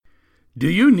Do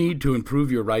you need to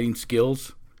improve your writing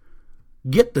skills?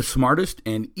 Get the smartest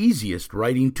and easiest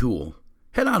writing tool.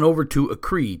 Head on over to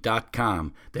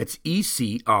ecree.com. That's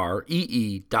ECREE.com.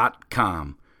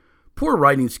 Poor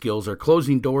writing skills are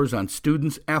closing doors on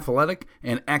students' athletic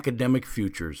and academic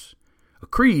futures.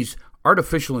 Ecree's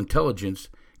artificial intelligence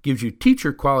gives you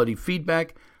teacher-quality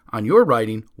feedback on your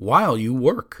writing while you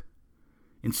work.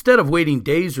 Instead of waiting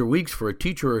days or weeks for a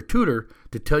teacher or tutor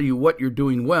to tell you what you're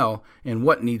doing well and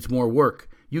what needs more work,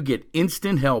 you get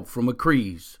instant help from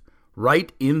Ecree's,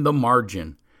 right in the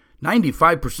margin.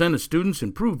 95% of students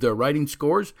improve their writing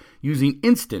scores using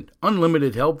instant,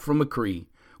 unlimited help from Ecree.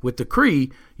 With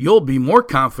Ecree, you'll be more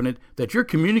confident that you're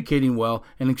communicating well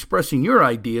and expressing your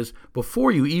ideas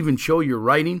before you even show your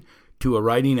writing to a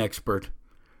writing expert.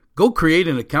 Go create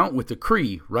an account with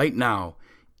Ecree right now.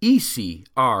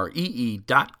 ECREE.com,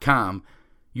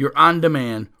 your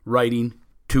on-demand writing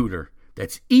tutor.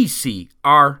 That's ECREE.com.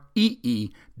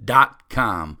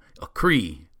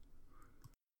 Ecree.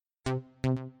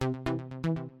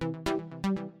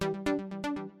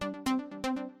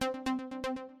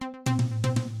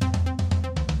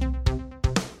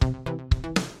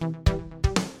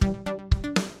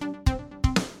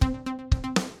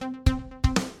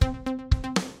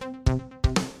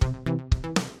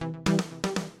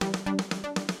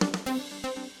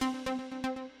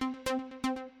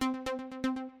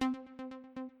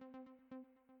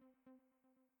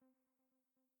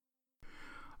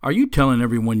 Are you telling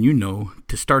everyone you know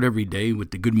to start every day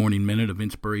with the Good Morning Minute of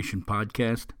Inspiration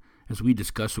podcast as we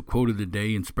discuss a quote of the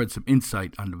day and spread some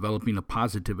insight on developing a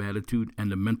positive attitude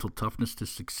and the mental toughness to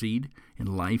succeed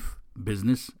in life,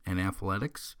 business, and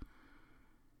athletics?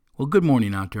 Well, good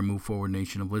morning out there, Move Forward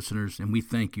Nation of listeners, and we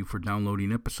thank you for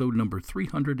downloading episode number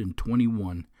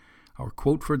 321. Our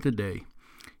quote for today: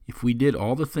 if we did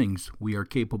all the things we are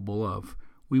capable of,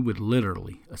 we would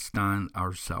literally astound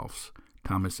ourselves.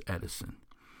 Thomas Edison.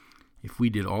 If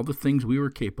we did all the things we were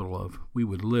capable of, we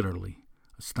would literally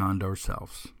astound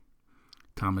ourselves.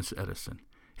 Thomas Edison.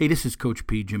 Hey, this is Coach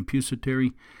P, Jim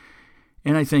Pusateri,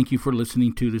 and I thank you for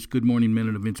listening to this Good Morning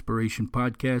Minute of Inspiration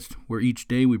podcast, where each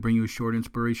day we bring you a short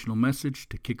inspirational message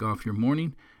to kick off your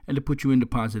morning and to put you into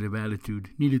positive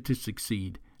attitude needed to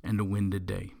succeed and to win the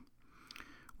day.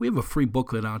 We have a free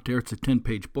booklet out there. It's a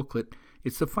 10-page booklet.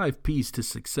 It's the 5 P's to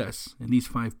success, and these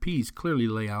 5 P's clearly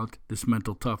lay out this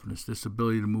mental toughness, this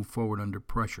ability to move forward under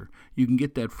pressure. You can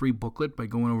get that free booklet by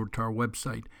going over to our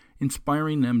website,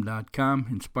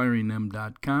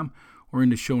 inspiringthem.com, or in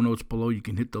the show notes below. You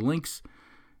can hit the links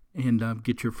and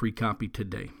get your free copy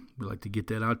today. We'd like to get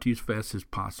that out to you as fast as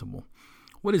possible.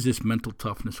 What is this mental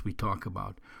toughness we talk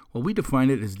about? Well, we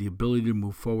define it as the ability to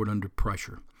move forward under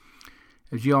pressure.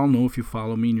 As you all know, if you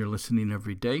follow me and you're listening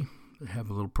every day, I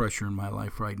have a little pressure in my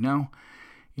life right now,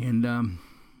 and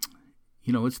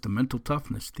it's the mental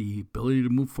toughness, the ability to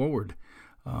move forward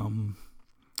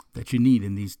that you need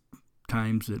in these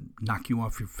times that knock you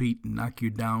off your feet and knock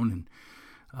you down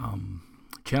and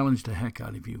challenge the heck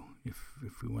out of you, if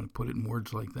we want to put it in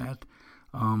words like that.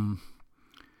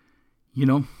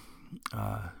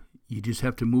 You just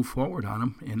have to move forward on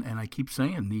them, and I keep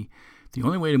saying the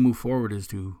only way to move forward is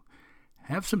to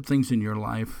have some things in your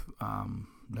life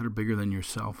that are bigger than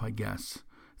yourself, I guess.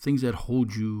 Things that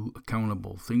hold you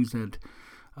accountable. Things that,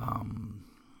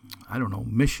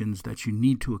 missions that you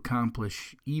need to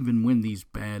accomplish even when these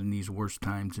bad and these worst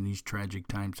times and these tragic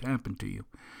times happen to you.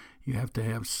 You have to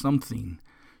have something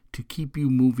to keep you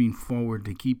moving forward,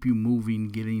 to keep you moving,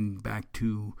 getting back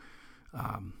to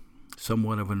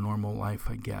somewhat of a normal life,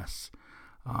 I guess.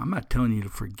 I'm not telling you to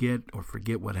forget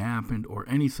what happened or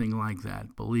anything like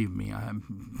that. Believe me,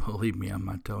 I'm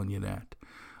not telling you that.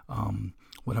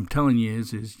 What I'm telling you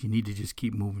is you need to just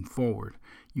keep moving forward.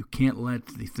 You can't let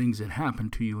the things that happen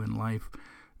to you in life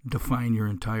define your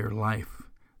entire life.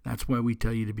 That's why we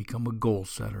tell you to become a goal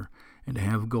setter and to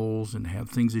have goals and to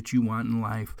have things that you want in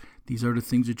life. These are the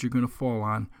things that you're going to fall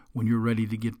on when you're ready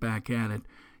to get back at it,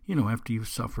 after you've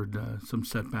suffered some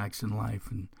setbacks in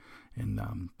life and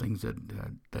things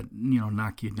that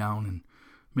knock you down and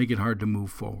make it hard to move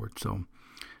forward. So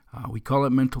we call it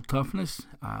mental toughness.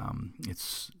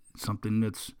 It's something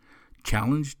that's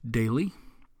challenged daily.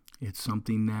 It's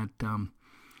something that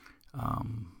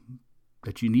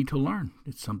that you need to learn.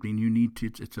 It's something you need to.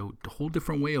 It's a whole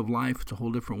different way of life. It's a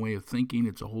whole different way of thinking.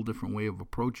 It's a whole different way of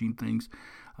approaching things.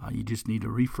 You just need to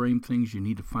reframe things. You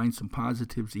need to find some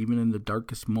positives, even in the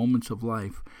darkest moments of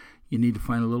life. You need to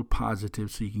find a little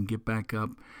positive so you can get back up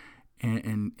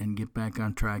and get back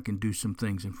on track and do some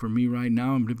things. And for me right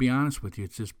now, I'm going to be honest with you,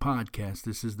 it's this podcast.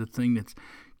 This is the thing that's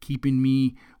keeping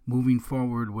me moving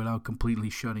forward without completely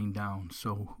shutting down.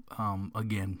 So,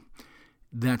 again,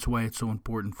 that's why it's so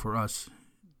important for us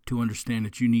to understand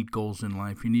that you need goals in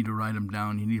life. You need to write them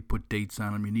down. You need to put dates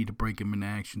on them. You need to break them into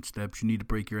action steps. You need to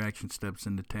break your action steps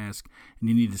into tasks, and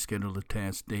you need to schedule the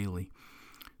tasks daily.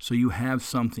 So you have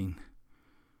something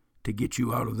to get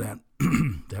you out of that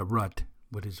that rut,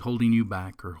 what is holding you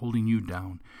back or holding you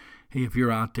down. Hey, if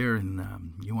you're out there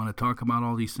and you want to talk about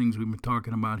all these things we've been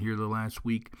talking about here the last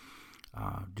week,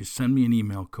 just send me an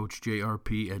email,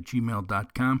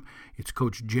 coachjrp@gmail.com. It's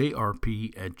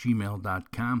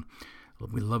coachjrp@gmail.com.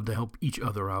 We love to help each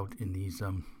other out in these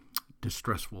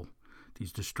distressful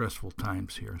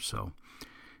times here. So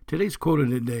today's quote of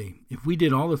the day: if we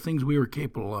did all the things we were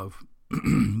capable of,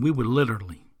 we would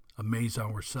literally amaze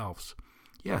ourselves.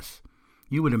 Yes,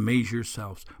 you would amaze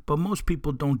yourselves. But most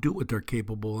people don't do what they're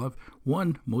capable of.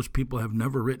 One, most people have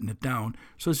never written it down,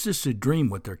 so it's just a dream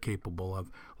what they're capable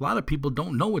of. A lot of people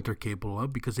don't know what they're capable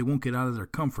of because they won't get out of their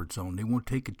comfort zone. They won't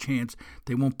take a chance.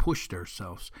 They won't push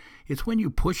themselves. It's when you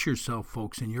push yourself,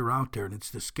 folks, and you're out there, and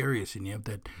it's the scariest, and you have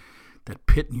that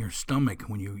pit in your stomach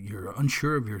when you're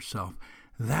unsure of yourself.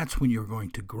 That's when you're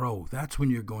going to grow. That's when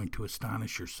you're going to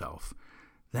astonish yourself.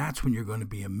 That's when you're going to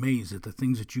be amazed at the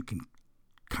things that you can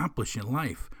accomplish in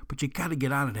life. But you got to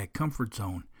get out of that comfort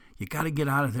zone. You got to get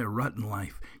out of that rut in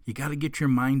life. You got to get your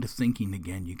mind to thinking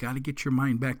again. You got to get your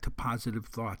mind back to positive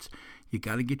thoughts. You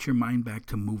got to get your mind back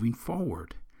to moving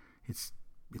forward.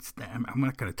 I'm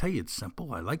not going to tell you it's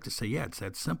simple. I like to say, yeah, it's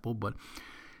that simple, but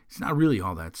it's not really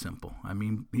all that simple. I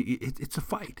mean, it's a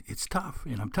fight. It's tough.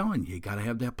 And I'm telling you, you got to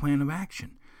have that plan of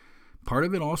action. Part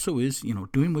of it also is,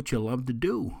 doing what you love to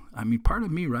do. I mean, part of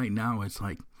me right now is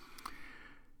like,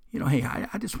 hey,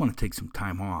 I just want to take some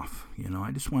time off.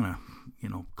 I just want to,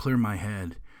 clear my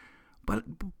head. But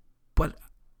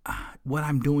what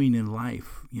I'm doing in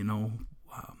life,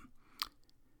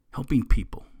 helping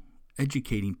people,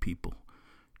 educating people,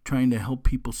 trying to help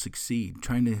people succeed,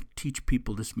 trying to teach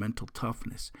people this mental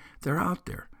toughness. They're out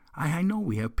there. I know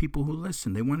we have people who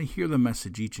listen. They want to hear the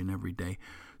message each and every day.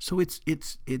 So it's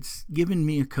given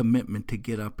me a commitment to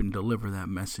get up and deliver that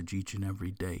message each and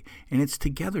every day. And it's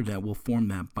together that we'll form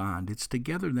that bond. It's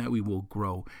together that we will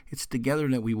grow. It's together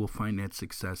that we will find that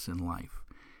success in life.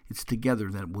 It's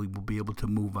together that we will be able to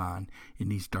move on in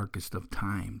these darkest of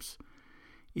times.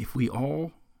 If we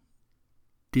all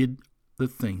did the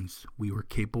things we were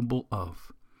capable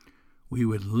of, we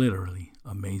would literally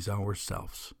amaze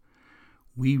ourselves.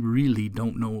 We really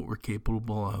don't know what we're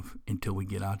capable of until we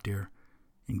get out there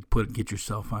and get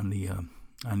yourself on the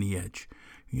edge.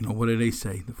 What do they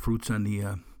say? The fruit's on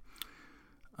the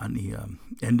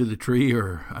end of the tree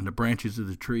or on the branches of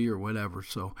the tree or whatever.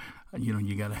 So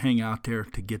you got to hang out there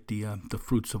to get the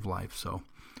fruits of life. So.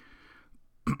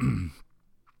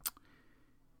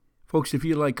 Folks, if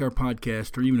you like our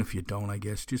podcast, or even if you don't, I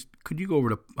guess, just could you go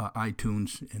over to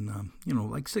iTunes and,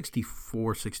 like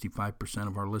 65%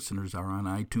 of our listeners are on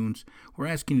iTunes. We're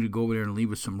asking you to go over there and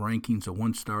leave us some rankings, a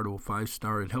 1-star to a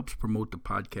 5-star. It helps promote the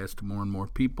podcast to more and more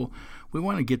people. We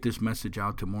want to get this message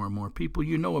out to more and more people.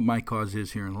 You know what my cause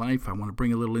is here in life. I want to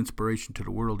bring a little inspiration to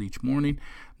the world each morning.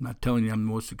 I'm not telling you I'm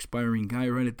the most inspiring guy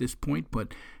right at this point,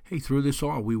 but hey, through this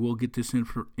all, we will get this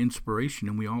inspiration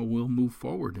and we all will move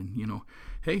forward. And,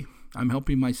 hey, I'm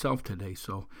helping myself today,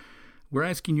 so we're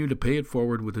asking you to pay it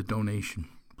forward with a donation.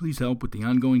 Please help with the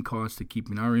ongoing cost of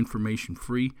keeping our information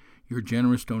free. Your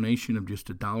generous donation of just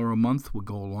 $1 a month will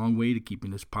go a long way to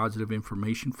keeping this positive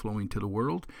information flowing to the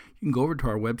world. You can go over to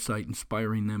our website,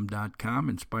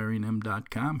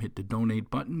 inspiringthem.com, hit the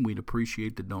donate button. We'd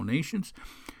appreciate the donations.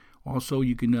 Also,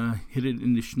 you can hit it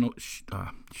in the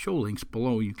show links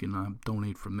below. You can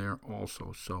donate from there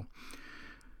also. So,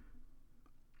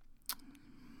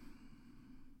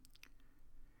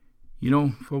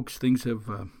 folks, things they've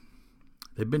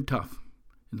been tough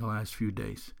in the last few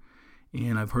days.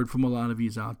 And I've heard from a lot of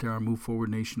you out there, our Move Forward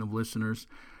Nation of listeners,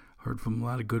 heard from a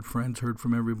lot of good friends, heard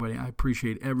from everybody. I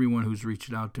appreciate everyone who's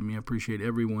reached out to me. I appreciate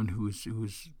everyone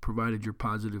who's provided your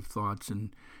positive thoughts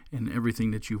and everything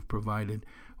that you've provided.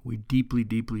 We deeply,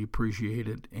 deeply appreciate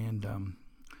it. And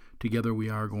together we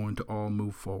are going to all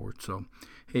move forward. So,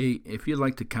 hey, if you'd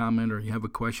like to comment or you have a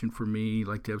question for me, you'd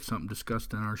like to have something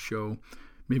discussed on our show,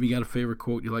 maybe you got a favorite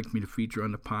quote you'd like me to feature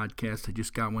on the podcast. I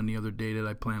just got one the other day that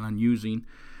I plan on using.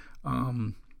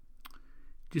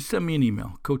 Just send me an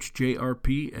email,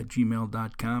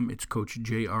 coachjrp@gmail.com. It's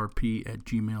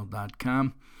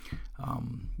coachjrp@gmail.com.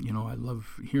 I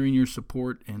love hearing your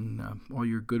support and all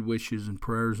your good wishes and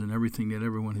prayers and everything that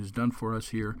everyone has done for us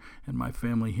here and my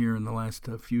family here in the last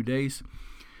few days.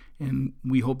 And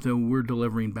we hope that we're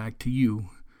delivering back to you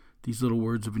these little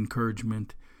words of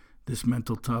encouragement, this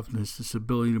mental toughness, this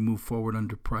ability to move forward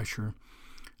under pressure.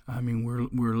 I mean,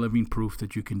 we're living proof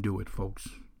that you can do it, folks.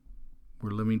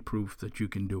 We're living proof that you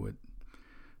can do it.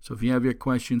 So if you have your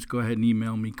questions, go ahead and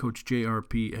email me,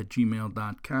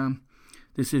 coachjrp@gmail.com.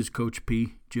 This is Coach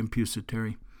P, Jim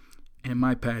Pusateri, and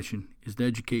my passion is to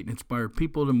educate and inspire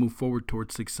people to move forward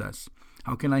towards success.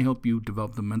 How can I help you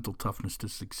develop the mental toughness to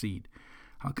succeed?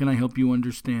 How can I help you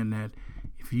understand that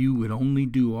if you would only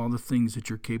do all the things that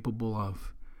you're capable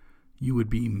of, you would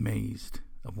be amazed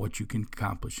of what you can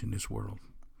accomplish in this world?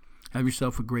 Have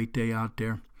yourself a great day out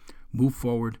there. Move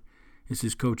forward. This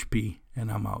is Coach P,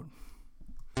 and I'm out.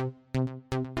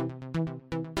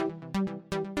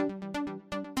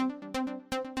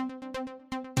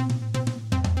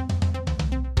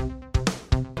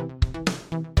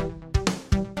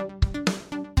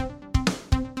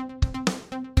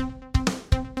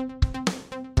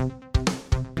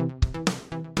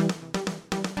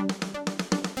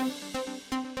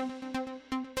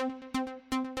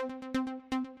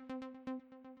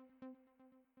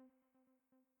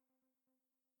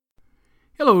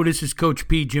 Hello, this is Coach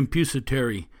P, Jim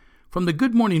Pusateri, from the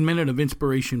Good Morning Minute of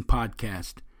Inspiration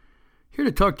podcast. Here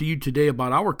to talk to you today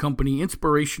about our company,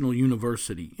 Inspirational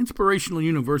University. Inspirational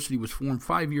University was formed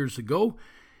 5 years ago,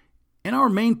 and our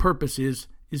main purpose is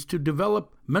to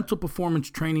develop mental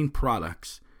performance training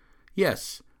products.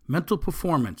 Yes, mental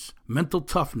performance, mental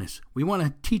toughness. We want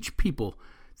to teach people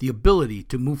the ability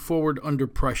to move forward under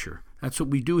pressure. That's what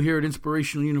we do here at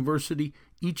Inspirational University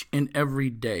each and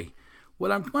every day.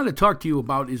 What I'm going to talk to you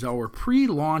about is our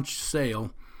pre-launch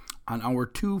sale on our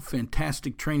 2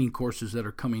 fantastic training courses that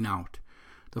are coming out.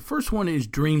 The first one is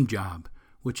Dream Job,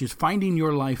 which is finding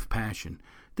your life passion.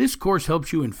 This course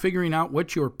helps you in figuring out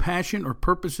what your passion or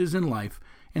purpose is in life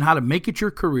and how to make it your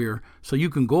career so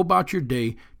you can go about your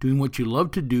day doing what you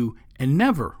love to do and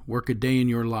never work a day in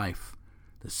your life.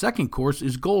 The second course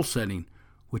is Goal Setting,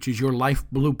 which is your life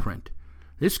blueprint.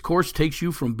 This course takes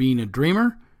you from being a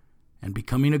dreamer and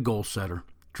becoming a goal setter.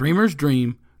 Dreamers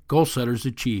dream, goal setters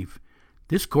achieve.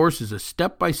 This course is a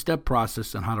step-by-step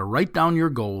process on how to write down your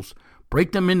goals,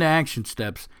 break them into action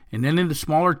steps, and then into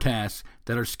smaller tasks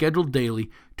that are scheduled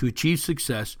daily to achieve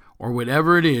success or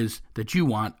whatever it is that you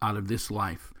want out of this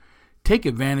life. Take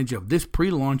advantage of this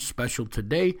pre-launch special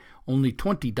today, only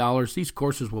 $20. These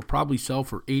courses will probably sell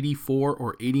for $84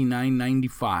 or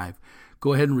 $89.95.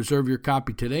 Go ahead and reserve your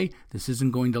copy today. This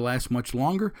isn't going to last much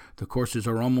longer. The courses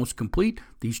are almost complete.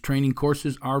 These training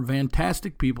courses are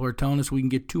fantastic. People are telling us we can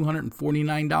get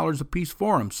 $249 a piece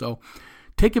for them. So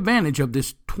take advantage of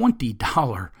this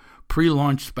 $20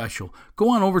 pre-launch special. Go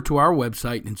on over to our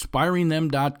website,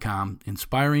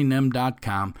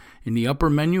 inspiringthem.com. In the upper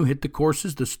menu, hit the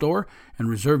courses, the store, and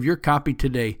reserve your copy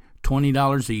today,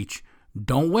 $20 each.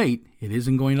 Don't wait. It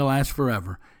isn't going to last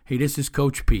forever. Hey, this is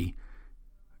Coach P.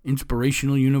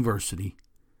 Inspirational University,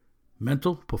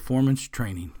 Mental Performance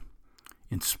Training.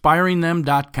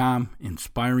 Inspiringthem.com,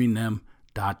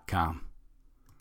 inspiringthem.com.